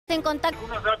En contacto.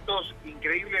 Algunos datos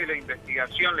increíbles de la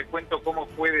investigación, les cuento cómo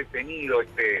fue detenido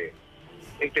este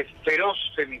feroz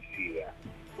femicida.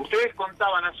 Ustedes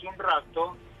contaban hace un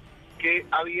rato que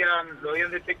lo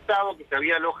habían detectado, que se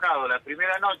había alojado la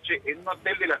primera noche en un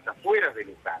hotel de las afueras de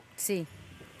Luján. Sí.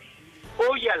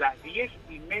 Hoy a las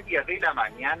 10:30 de la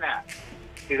mañana,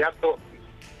 este dato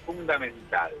es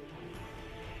fundamental,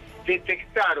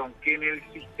 detectaron que en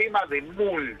el sistema de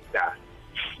multas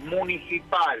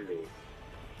municipales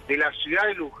de la ciudad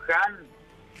de Luján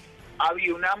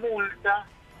había una multa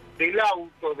del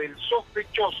auto del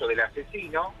sospechoso, del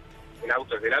asesino, el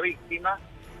auto es de la víctima,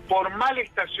 por mal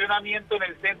estacionamiento en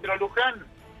el centro de Luján.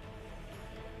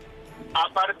 A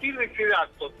partir de ese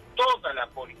dato, toda la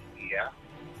policía,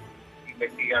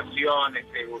 investigaciones,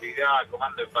 seguridad,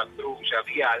 comando de patrulla,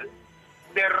 vial,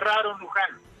 cerraron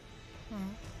Luján.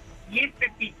 Y este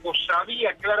tipo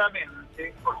sabía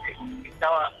claramente, porque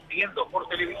estaba viendo por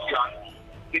televisión,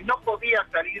 que no podía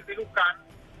salir de Luján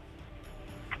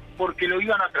porque lo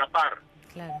iban a atrapar.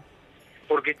 Claro.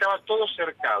 Porque estaba todo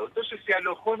cercado. Entonces se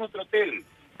alojó en otro hotel.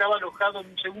 Estaba alojado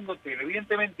en un segundo hotel.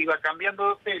 Evidentemente iba cambiando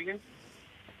de hoteles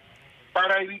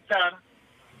para evitar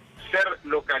ser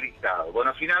localizado.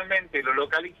 Bueno, finalmente lo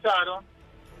localizaron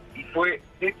y fue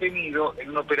detenido en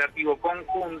un operativo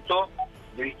conjunto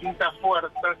de distintas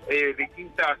fuerzas,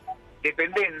 distintas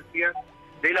dependencias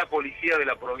de la policía de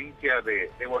la provincia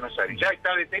de Buenos Aires. Ya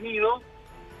está detenido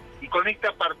y con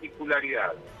esta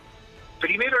particularidad.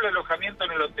 Primero, el alojamiento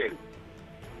en el hotel,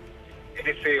 en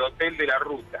ese hotel de la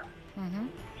ruta.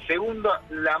 Segundo,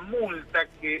 la multa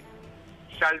que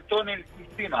saltó en el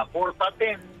sistema por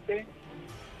patente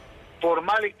por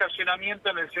mal estacionamiento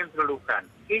en el centro de Luján.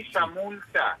 Esa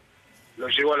multa lo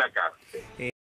llevó a la cárcel.